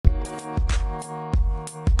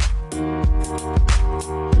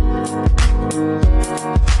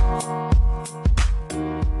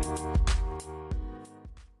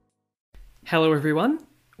Hello everyone,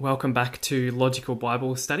 welcome back to Logical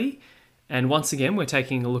Bible Study, and once again we're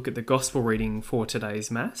taking a look at the Gospel reading for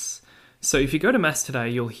today's Mass. So if you go to Mass today,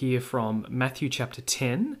 you'll hear from Matthew chapter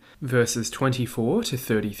 10, verses 24 to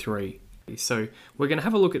 33. So we're going to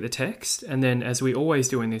have a look at the text, and then as we always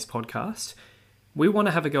do in this podcast, we want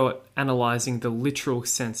to have a go at analysing the literal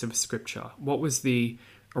sense of Scripture. What was the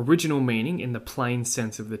original meaning in the plain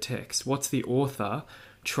sense of the text? What's the author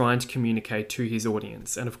trying to communicate to his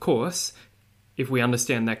audience? And of course, if we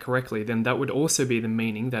understand that correctly, then that would also be the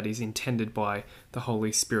meaning that is intended by the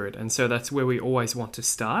Holy Spirit. And so that's where we always want to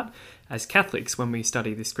start as Catholics when we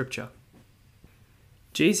study the Scripture.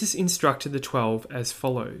 Jesus instructed the 12 as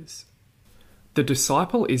follows: "The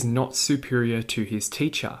disciple is not superior to his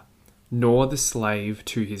teacher, nor the slave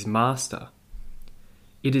to his master.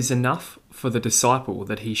 It is enough for the disciple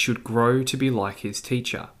that he should grow to be like his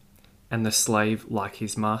teacher, and the slave like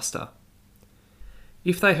his master.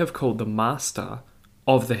 If they have called the master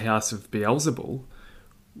of the house of Beelzebul,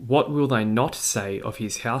 what will they not say of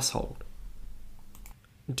his household?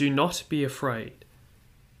 Do not be afraid,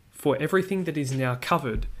 for everything that is now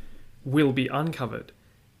covered will be uncovered,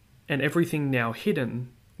 and everything now hidden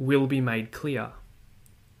will be made clear.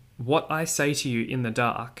 What I say to you in the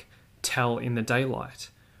dark, tell in the daylight.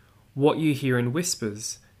 What you hear in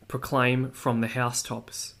whispers, proclaim from the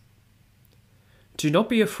housetops. Do not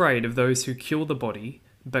be afraid of those who kill the body,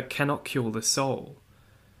 but cannot kill the soul.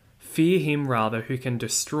 Fear him rather who can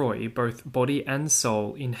destroy both body and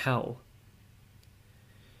soul in hell.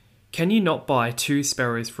 Can you not buy 2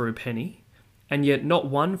 sparrows for a penny, and yet not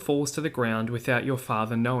one falls to the ground without your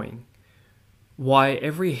Father knowing? Why,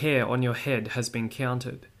 every hair on your head has been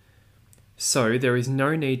counted. So there is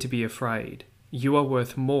no need to be afraid. You are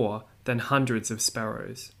worth more than hundreds of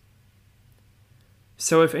sparrows.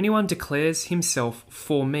 So if anyone declares himself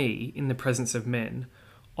for me in the presence of men,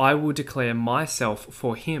 I will declare myself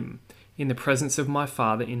for him in the presence of my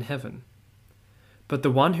Father in heaven. But the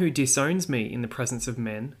one who disowns me in the presence of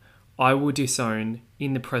men, I will disown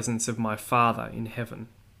in the presence of my Father in heaven."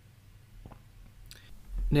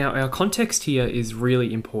 Now, our context here is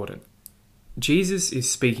really important. Jesus is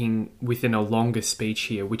speaking within a longer speech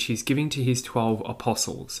here, which he's giving to his 12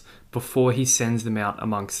 apostles before he sends them out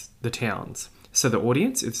amongst the towns. So the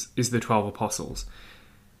audience is the 12 apostles.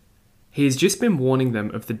 He has just been warning them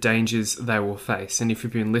of the dangers they will face. And if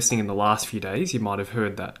you've been listening in the last few days, you might have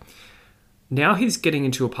heard that. Now he's getting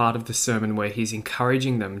into a part of the sermon where he's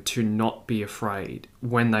encouraging them to not be afraid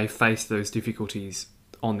when they face those difficulties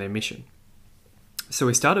on their mission. So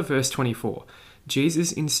we start at verse 24.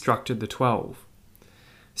 Jesus instructed the 12.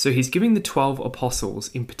 So he's giving the 12 apostles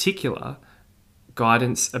in particular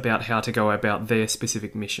guidance about how to go about their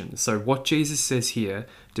specific mission. So what Jesus says here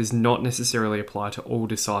does not necessarily apply to all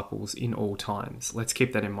disciples in all times. Let's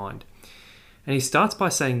keep that in mind. And he starts by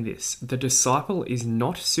saying this: "The disciple is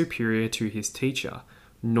not superior to his teacher,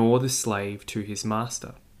 nor the slave to his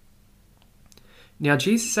master." Now,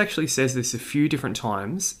 Jesus actually says this a few different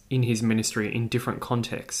times in his ministry in different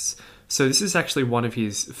contexts. So this is actually one of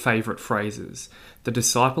his favourite phrases. The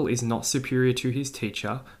disciple is not superior to his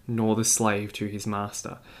teacher, nor the slave to his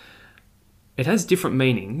master. It has different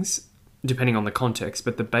meanings depending on the context,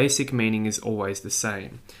 but the basic meaning is always the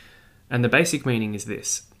same. And the basic meaning is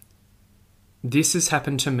this: this has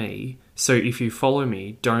happened to me, so if you follow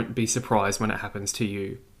me, don't be surprised when it happens to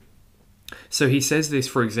you. So he says this,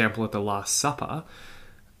 for example, at the Last Supper,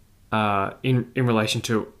 in relation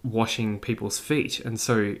to washing people's feet. And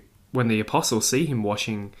so when the apostles see him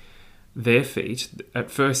washing their feet, at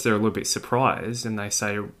first they're a little bit surprised and they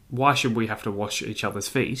say, "Why should we have to wash each other's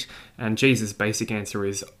feet?" And Jesus' basic answer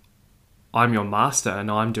is, "I'm your master and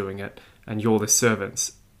I'm doing it, and you're the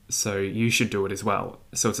servants, so you should do it as well."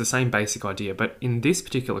 So it's the same basic idea. But in this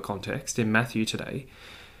particular context, in Matthew today,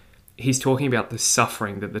 he's talking about the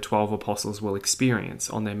suffering that the 12 apostles will experience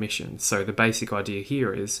on their mission. So the basic idea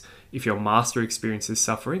here is, if your master experiences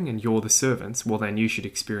suffering and you're the servants, well then you should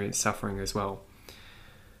experience suffering as well.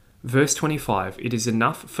 Verse 25, "It is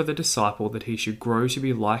enough for the disciple that he should grow to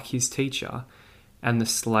be like his teacher, and the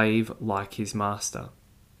slave like his master."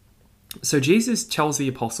 So Jesus tells the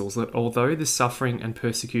apostles that although the suffering and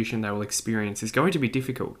persecution they will experience is going to be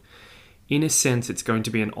difficult, in a sense it's going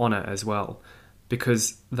to be an honour as well,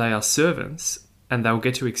 because they are servants and they'll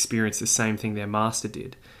get to experience the same thing their master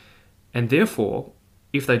did. And therefore,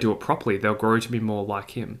 if they do it properly, they'll grow to be more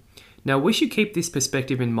like him. Now, we should keep this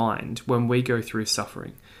perspective in mind when we go through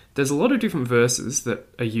suffering. There's a lot of different verses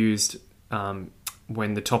that are used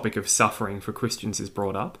when the topic of suffering for Christians is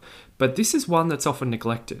brought up, but this is one that's often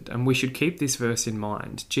neglected, and we should keep this verse in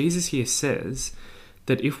mind. Jesus here says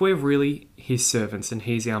that if we're really his servants and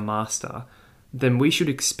he's our master, then we should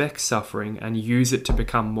expect suffering and use it to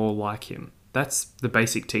become more like him. That's the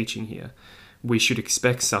basic teaching here. We should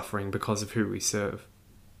expect suffering because of who we serve.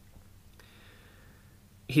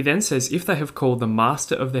 He then says, if they have called the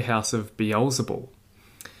master of the house of Beelzebul.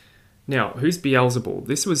 Now, who's Beelzebul?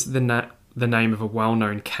 This was the name of a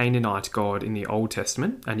well-known Canaanite god in the Old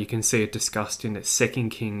Testament, and you can see it discussed in 2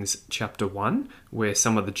 Kings chapter 1, where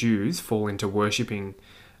some of the Jews fall into worshipping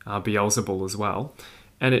Beelzebul as well.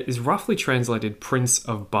 And it is roughly translated Prince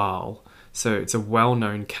of Baal. So it's a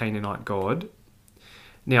well-known Canaanite god.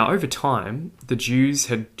 Now, over time, the Jews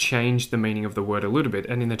had changed the meaning of the word a little bit,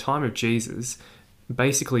 and in the time of Jesus,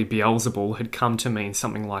 basically Beelzebul had come to mean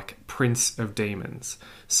something like Prince of Demons.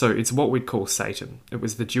 So it's what we'd call Satan. It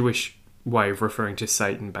was the Jewish way of referring to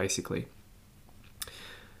Satan, basically.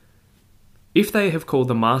 If they have called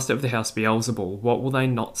the master of the house Beelzebul, what will they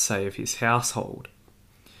not say of his household?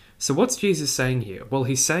 So what's Jesus saying here? Well,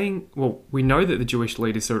 he's saying, we know that the Jewish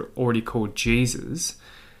leaders are already called Jesus.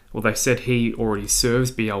 Well, they said he already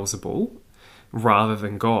serves Beelzebul rather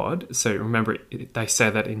than God. So remember, they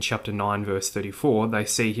say that in chapter 9, verse 34, they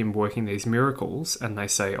see him working these miracles and they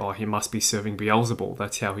say, oh, he must be serving Beelzebul.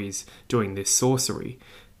 That's how he's doing this sorcery.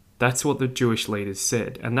 That's what the Jewish leaders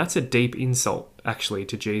said. And that's a deep insult, actually,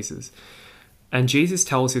 to Jesus. And Jesus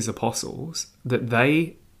tells his apostles that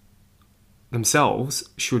they themselves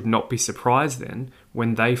should not be surprised then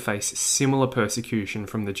when they face similar persecution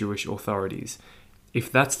from the Jewish authorities.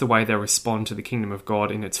 If that's the way they respond to the kingdom of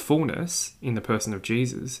God in its fullness, in the person of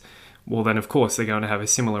Jesus, well then of course they're going to have a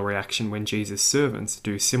similar reaction when Jesus' servants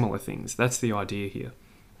do similar things. That's the idea here.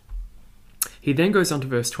 He then goes on to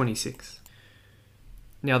verse 26.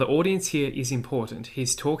 Now the audience here is important.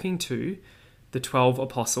 He's talking to the 12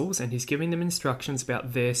 apostles and he's giving them instructions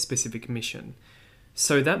about their specific mission.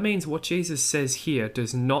 So that means what Jesus says here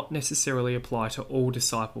does not necessarily apply to all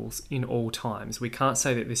disciples in all times. We can't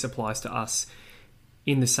say that this applies to us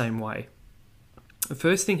in the same way. The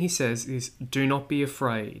first thing he says is, do not be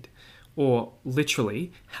afraid, or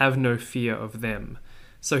literally, have no fear of them.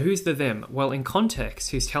 So who's the them? Well, in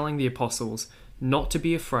context, he's telling the apostles not to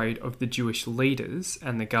be afraid of the Jewish leaders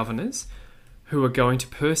and the governors who are going to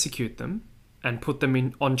persecute them and put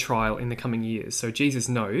them on trial in the coming years. So Jesus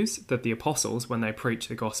knows that the apostles, when they preach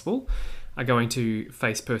the gospel, are going to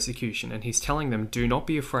face persecution. And he's telling them, do not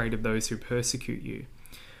be afraid of those who persecute you.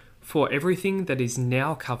 For everything that is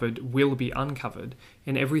now covered will be uncovered,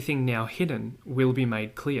 and everything now hidden will be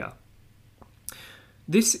made clear.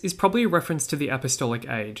 This is probably a reference to the apostolic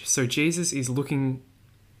age. So Jesus is looking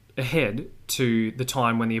ahead to the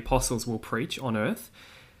time when the apostles will preach on earth.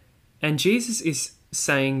 And Jesus is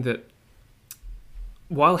saying that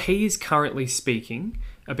while he is currently speaking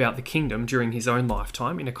about the kingdom during his own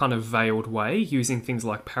lifetime in a kind of veiled way, using things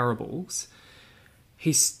like parables,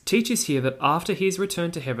 he teaches here that after he has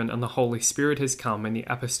returned to heaven and the Holy Spirit has come in the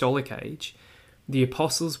apostolic age, the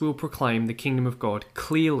apostles will proclaim the kingdom of God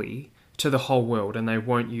clearly to the whole world and they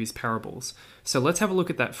won't use parables. So let's have a look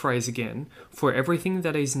at that phrase again. For everything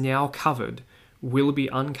that is now covered will be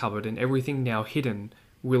uncovered and everything now hidden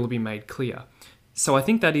will be made clear. So I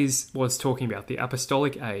think that is what's talking about. The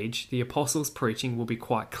apostolic age, the apostles' preaching will be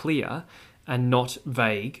quite clear and not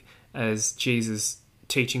vague as Jesus'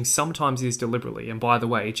 teaching sometimes is deliberately. And by the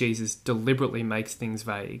way, Jesus deliberately makes things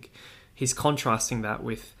vague. He's contrasting that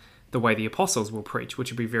with the way the apostles will preach,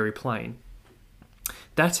 which will be very plain.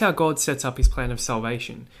 That's how God sets up his plan of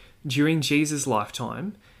salvation. During Jesus'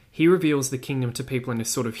 lifetime, he reveals the kingdom to people in a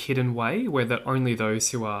sort of hidden way where that only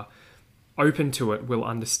those who are open to it will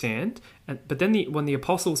understand. But then when the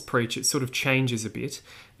apostles preach, it sort of changes a bit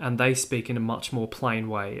and they speak in a much more plain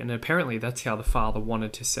way. And apparently that's how the Father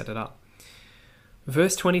wanted to set it up.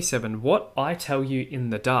 Verse 27, what I tell you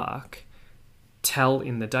in the dark, tell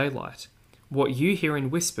in the daylight. What you hear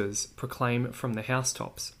in whispers, proclaim from the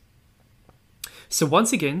housetops. So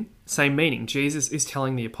once again, same meaning. Jesus is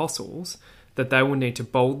telling the apostles that they will need to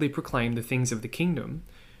boldly proclaim the things of the kingdom,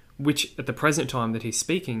 which at the present time that he's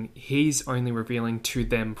speaking, he's only revealing to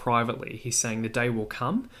them privately. He's saying the day will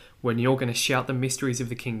come when you're going to shout the mysteries of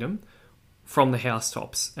the kingdom from the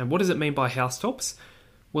housetops. And what does it mean by housetops?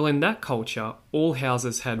 Well, in that culture, all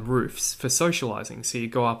houses had roofs for socializing. So you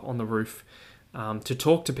go up on the roof to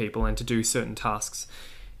talk to people and to do certain tasks.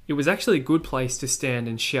 It was actually a good place to stand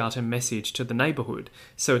and shout a message to the neighborhood.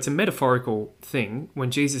 So it's a metaphorical thing.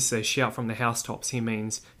 When Jesus says shout from the housetops, he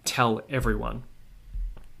means tell everyone.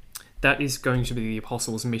 That is going to be the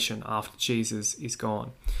apostles' mission after Jesus is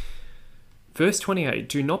gone. Verse 28,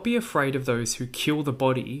 do not be afraid of those who kill the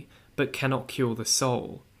body, but cannot kill the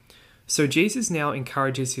soul. So Jesus now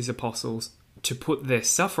encourages his apostles to put their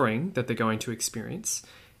suffering that they're going to experience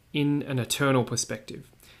in an eternal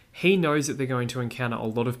perspective. He knows that they're going to encounter a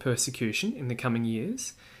lot of persecution in the coming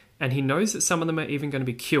years, and he knows that some of them are even going to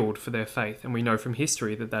be killed for their faith, and we know from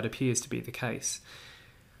history that that appears to be the case.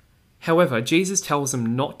 However, Jesus tells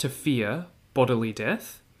them not to fear bodily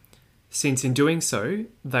death, since in doing so,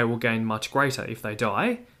 they will gain much greater. If they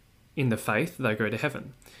die in the faith, they go to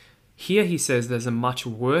heaven. Here he says there's a much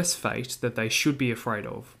worse fate that they should be afraid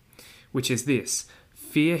of, which is this: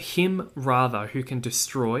 fear him rather who can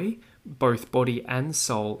destroy both body and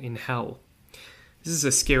soul in hell. This is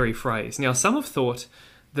a scary phrase. Now, some have thought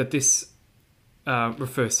that this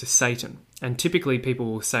refers to Satan, and typically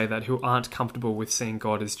people will say that who aren't comfortable with seeing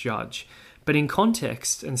God as judge. But in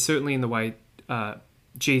context, and certainly in the way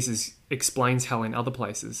Jesus explains hell in other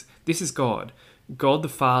places, this is God. God the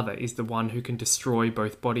Father is the one who can destroy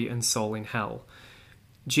both body and soul in hell.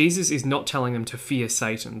 Jesus is not telling them to fear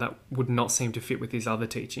Satan. That would not seem to fit with his other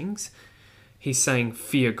teachings. He's saying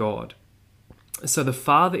fear God. So the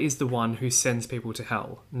Father is the one who sends people to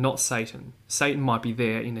hell, not Satan. Satan might be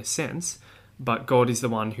there in a sense, but God is the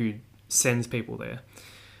one who sends people there.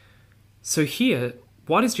 So here,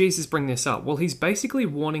 why does Jesus bring this up? Well, he's basically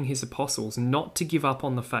warning his apostles not to give up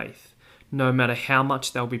on the faith, no matter how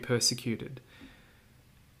much they'll be persecuted.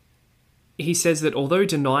 He says that although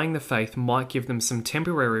denying the faith might give them some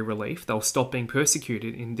temporary relief, they'll stop being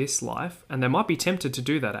persecuted in this life, and they might be tempted to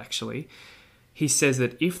do that actually. He says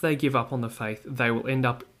that if they give up on the faith, they will end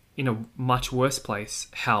up in a much worse place,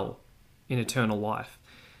 hell, in eternal life.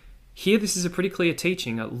 Here, this is a pretty clear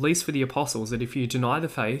teaching, at least for the apostles, that if you deny the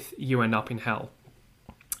faith, you end up in hell.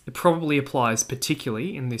 It probably applies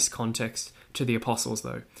particularly in this context to the apostles,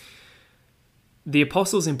 though. The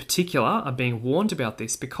apostles in particular are being warned about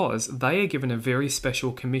this because they are given a very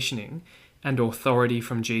special commissioning and authority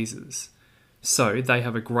from Jesus. So they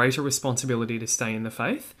have a greater responsibility to stay in the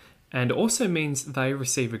faith, and also means they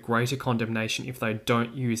receive a greater condemnation if they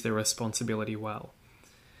don't use their responsibility well.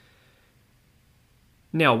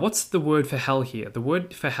 Now, what's the word for hell here? The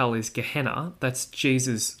word for hell is Gehenna. That's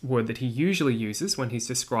Jesus' word that he usually uses when he's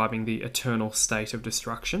describing the eternal state of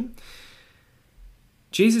destruction.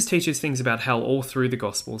 Jesus teaches things about hell all through the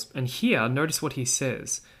Gospels, and here, notice what he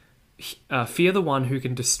says. Fear the one who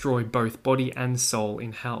can destroy both body and soul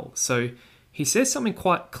in hell. So he says something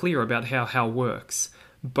quite clear about how hell works.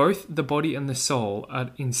 Both the body and the soul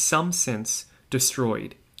are in some sense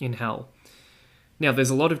destroyed in hell. Now,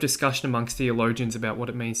 there's a lot of discussion amongst theologians about what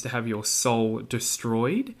it means to have your soul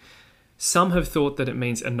destroyed. Some have thought that it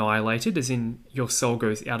means annihilated, as in your soul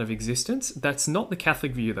goes out of existence. That's not the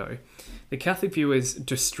Catholic view, though. The Catholic view is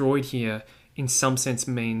destroyed here in some sense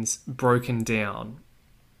means broken down,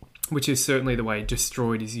 which is certainly the way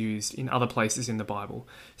destroyed is used in other places in the Bible.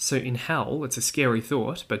 So in hell, it's a scary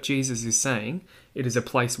thought, but Jesus is saying it is a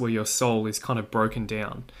place where your soul is kind of broken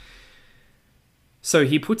down. So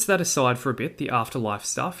he puts that aside for a bit, the afterlife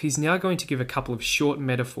stuff. He's now going to give a couple of short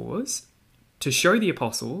metaphors to show the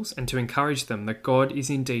apostles and to encourage them that God is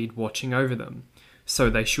indeed watching over them, so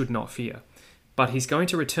they should not fear. But he's going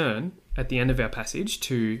to return at the end of our passage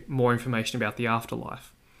to more information about the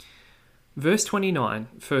afterlife. Verse 29,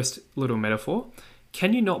 first little metaphor.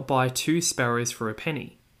 Can you not buy 2 sparrows for a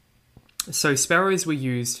penny? So sparrows were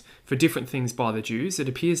used for different things by the Jews. It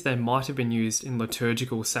appears they might have been used in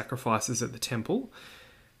liturgical sacrifices at the temple.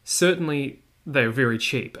 Certainly, they're very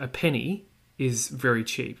cheap. A penny is very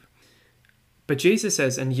cheap. But Jesus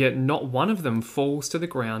says, and yet not one of them falls to the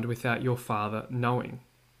ground without your Father knowing.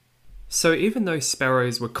 So even though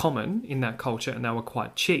sparrows were common in that culture and they were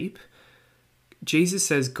quite cheap, Jesus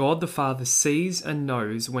says God the Father sees and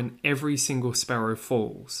knows when every single sparrow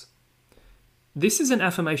falls. This is an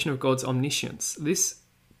affirmation of God's omniscience. This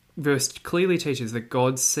verse clearly teaches that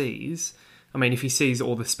God sees, if he sees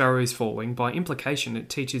all the sparrows falling, by implication it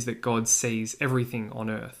teaches that God sees everything on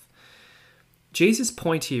earth. Jesus'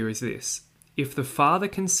 point here is this: if the Father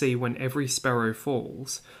can see when every sparrow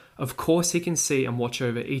falls, of course he can see and watch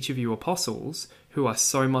over each of you apostles who are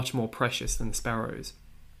so much more precious than sparrows.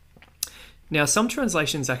 Now, some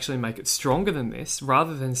translations actually make it stronger than this.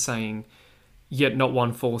 Rather than saying, yet not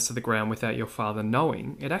one falls to the ground without your Father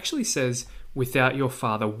knowing, it actually says, without your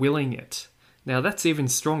Father willing it. Now, that's even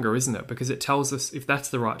stronger, isn't it? Because it tells us, if that's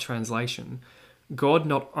the right translation, God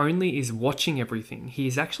not only is watching everything, he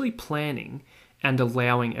is actually planning and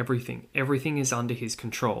allowing everything. Everything is under his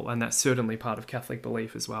control, and that's certainly part of Catholic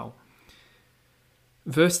belief as well.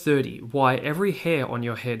 Verse 30, why every hair on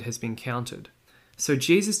your head has been counted. So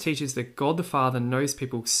Jesus teaches that God the Father knows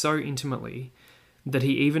people so intimately that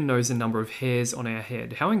he even knows the number of hairs on our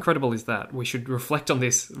head. How incredible is that? We should reflect on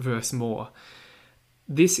this verse more.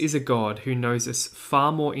 This is a God who knows us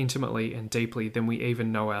far more intimately and deeply than we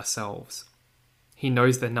even know ourselves. He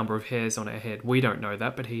knows the number of hairs on our head. We don't know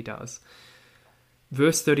that, but he does.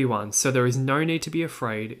 Verse 31, so there is no need to be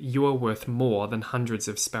afraid. You are worth more than hundreds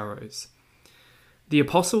of sparrows. The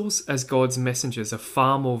apostles, as God's messengers, are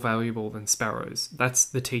far more valuable than sparrows. That's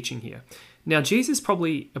the teaching here. Now, Jesus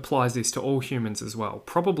probably applies this to all humans as well.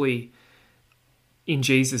 Probably, in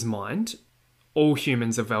Jesus' mind, all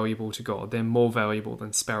humans are valuable to God. They're more valuable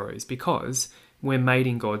than sparrows because we're made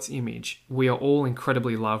in God's image. We are all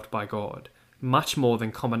incredibly loved by God, much more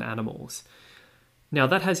than common animals. Now,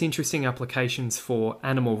 that has interesting applications for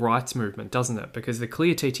animal rights movement, doesn't it? Because the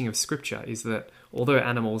clear teaching of Scripture is that although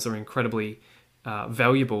animals are incredibly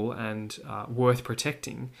valuable and worth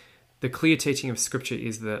protecting, the clear teaching of Scripture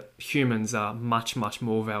is that humans are much, much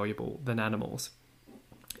more valuable than animals,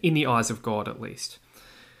 in the eyes of God at least.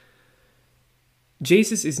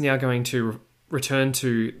 Jesus is now going to return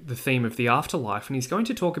to the theme of the afterlife, and he's going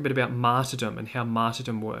to talk a bit about martyrdom and how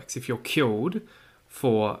martyrdom works if you're killed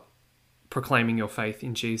for proclaiming your faith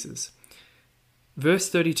in Jesus. Verse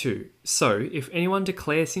 32, so if anyone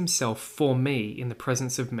declares himself for me in the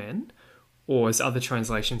presence of men, or as other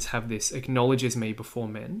translations have this, acknowledges me before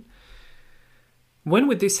men. When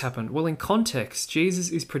would this happen? Well, in context, Jesus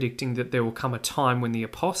is predicting that there will come a time when the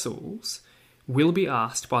apostles will be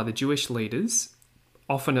asked by the Jewish leaders,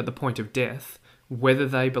 often at the point of death, whether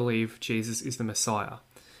they believe Jesus is the Messiah.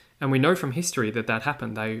 And we know from history that that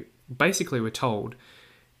happened. They basically were told,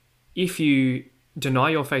 if you deny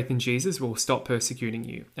your faith in Jesus, we'll stop persecuting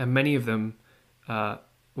you. And many of them,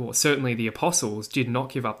 certainly the apostles, did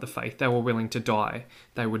not give up the faith. They were willing to die.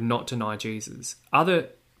 They would not deny Jesus. Other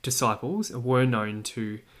disciples were known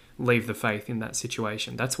to leave the faith in that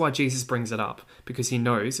situation. That's why Jesus brings it up, because he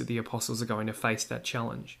knows that the apostles are going to face that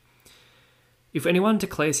challenge. If anyone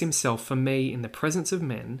declares himself for me in the presence of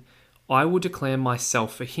men, I will declare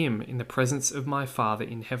myself for him in the presence of my Father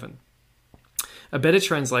in heaven. A better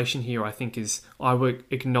translation here, I think, is I will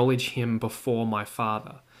acknowledge him before my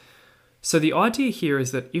Father. So the idea here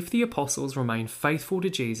is that if the apostles remain faithful to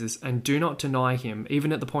Jesus and do not deny him,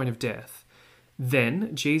 even at the point of death,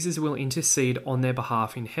 then Jesus will intercede on their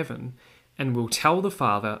behalf in heaven and will tell the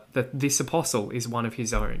Father that this apostle is one of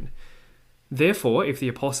his own. Therefore, if the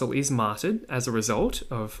apostle is martyred as a result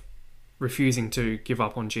of refusing to give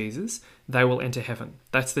up on Jesus, they will enter heaven.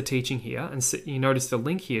 That's the teaching here. And so you notice the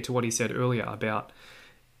link here to what he said earlier about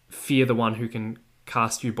fear the one who can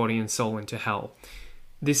cast you body and soul into hell.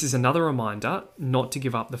 This is another reminder not to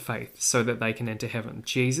give up the faith so that they can enter heaven.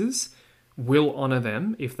 Jesus will honor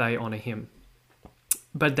them if they honor him.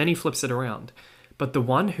 But then he flips it around. But the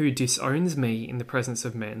one who disowns me in the presence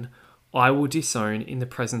of men, I will disown in the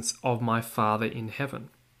presence of my Father in heaven.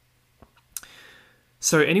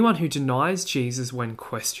 So anyone who denies Jesus when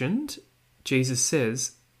questioned, Jesus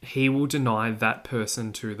says he will deny that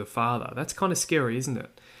person to the Father. That's kind of scary, isn't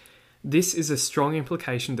it? This is a strong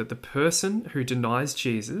implication that the person who denies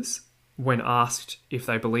Jesus, when asked if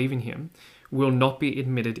they believe in him, will not be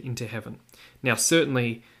admitted into heaven. Now,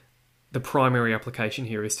 certainly, the primary application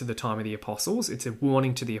here is to the time of the apostles. It's a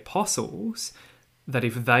warning to the apostles that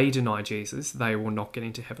if they deny Jesus, they will not get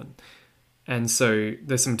into heaven. And so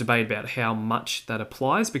there's some debate about how much that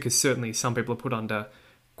applies, because certainly some people are put under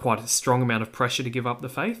quite a strong amount of pressure to give up the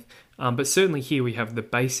faith. But certainly here we have the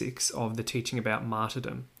basics of the teaching about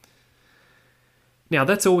martyrdom. Now,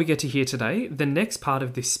 that's all we get to hear today. The next part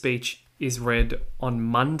of this speech is read on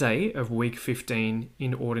Monday of week 15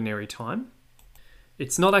 in ordinary time.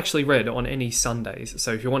 It's not actually read on any Sundays.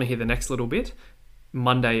 So if you want to hear the next little bit,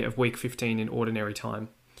 Monday of week 15 in ordinary time.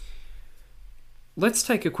 Let's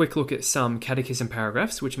take a quick look at some catechism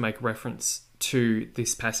paragraphs which make reference to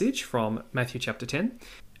this passage from Matthew chapter 10.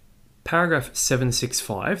 Paragraph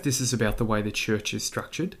 765, this is about the way the church is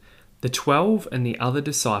structured. The 12 and the other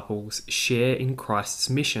disciples share in Christ's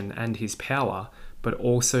mission and his power, but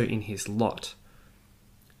also in his lot.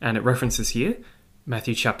 And it references here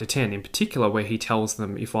Matthew chapter 10 in particular, where he tells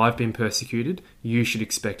them, if I've been persecuted, you should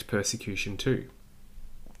expect persecution too.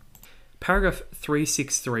 Paragraph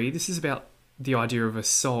 363, this is about the idea of a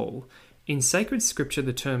soul. In sacred scripture,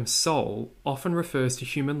 the term soul often refers to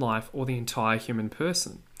human life or the entire human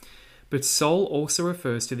person. But soul also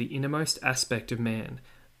refers to the innermost aspect of man,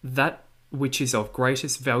 that which is of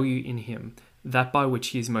greatest value in him, that by which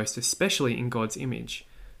he is most especially in God's image.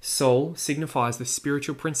 Soul signifies the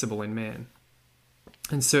spiritual principle in man.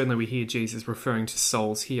 And certainly we hear Jesus referring to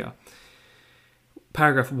souls here.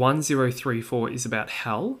 Paragraph 1034 is about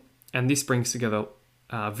hell, and this brings together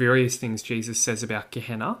various things Jesus says about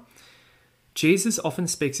Gehenna. Jesus often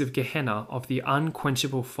speaks of Gehenna, of the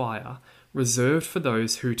unquenchable fire, reserved for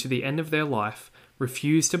those who to the end of their life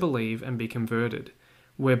refuse to believe and be converted,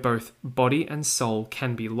 where both body and soul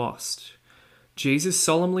can be lost. Jesus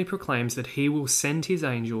solemnly proclaims that he will send his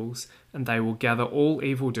angels and they will gather all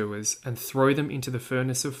evildoers and throw them into the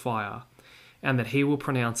furnace of fire, and that he will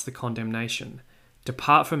pronounce the condemnation,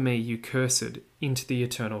 "Depart from me, you cursed, into the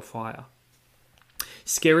eternal fire."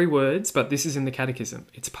 Scary words, but this is in the Catechism.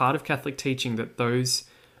 It's part of Catholic teaching that those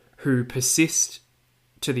who persist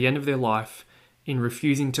to the end of their life in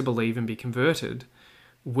refusing to believe and be converted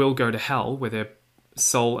will go to hell, where their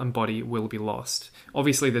soul and body will be lost.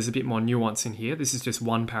 Obviously, there's a bit more nuance in here. This is just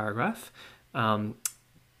one paragraph,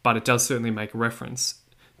 but it does certainly make reference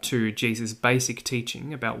to Jesus' basic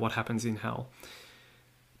teaching about what happens in hell.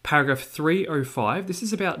 Paragraph 305, this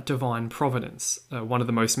is about divine providence, one of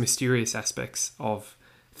the most mysterious aspects of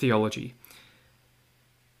theology.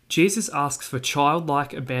 Jesus asks for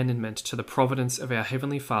childlike abandonment to the providence of our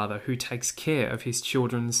Heavenly Father, who takes care of his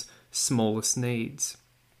children's smallest needs.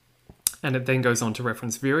 And it then goes on to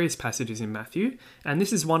reference various passages in Matthew, and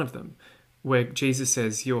this is one of them, where Jesus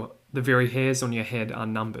says, the very hairs on your head are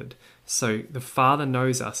numbered. So the Father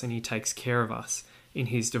knows us and he takes care of us in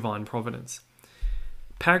his divine providence.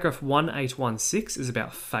 Paragraph 1816 is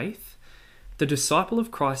about faith. The disciple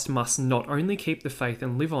of Christ must not only keep the faith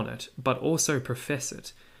and live on it, but also profess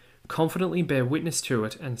it, confidently bear witness to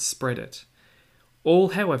it and spread it. All,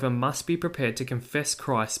 however, must be prepared to confess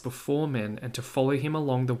Christ before men and to follow him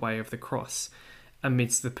along the way of the cross,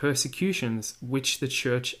 amidst the persecutions which the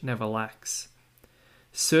Church never lacks.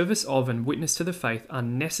 Service of and witness to the faith are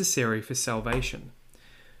necessary for salvation.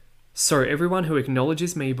 So everyone who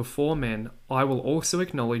acknowledges me before men, I will also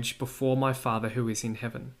acknowledge before my Father who is in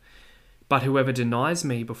heaven. But whoever denies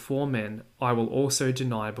me before men, I will also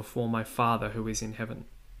deny before my Father who is in heaven.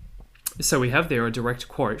 So we have there a direct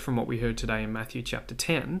quote from what we heard today in Matthew chapter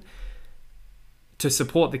 10 to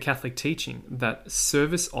support the Catholic teaching that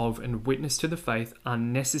service of and witness to the faith are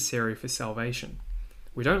necessary for salvation.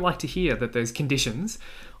 We don't like to hear that there's conditions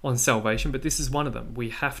on salvation, but this is one of them. We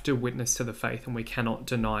have to witness to the faith and we cannot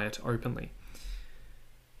deny it openly.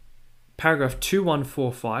 Paragraph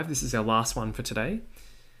 2145, this is our last one for today.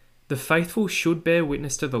 The faithful should bear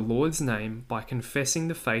witness to the Lord's name by confessing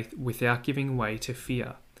the faith without giving way to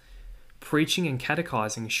fear. Preaching and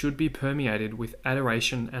catechizing should be permeated with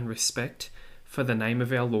adoration and respect for the name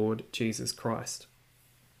of our Lord Jesus Christ.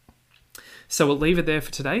 So we'll leave it there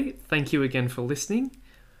for today. Thank you again for listening.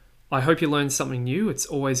 I hope you learned something new. It's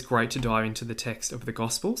always great to dive into the text of the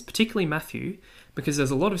Gospels, particularly Matthew, because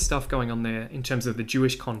there's a lot of stuff going on there in terms of the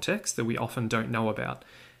Jewish context that we often don't know about.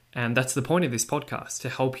 And that's the point of this podcast, to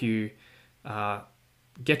help you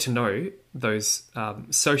get to know those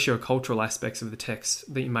socio-cultural aspects of the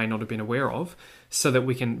text that you may not have been aware of, so that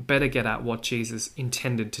we can better get at what Jesus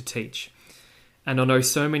intended to teach. And I know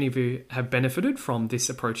so many of you have benefited from this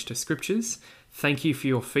approach to scriptures. Thank you for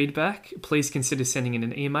your feedback. Please consider sending in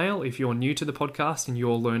an email if you're new to the podcast and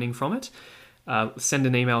you're learning from it. Send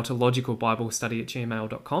an email to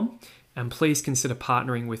logicalbiblestudy@gmail.com, and please consider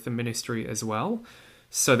partnering with the ministry as well,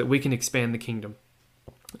 so that we can expand the kingdom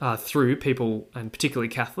through people, and particularly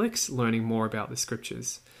Catholics, learning more about the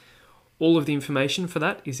scriptures. All of the information for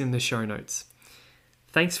that is in the show notes.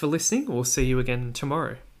 Thanks for listening. We'll see you again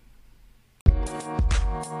tomorrow.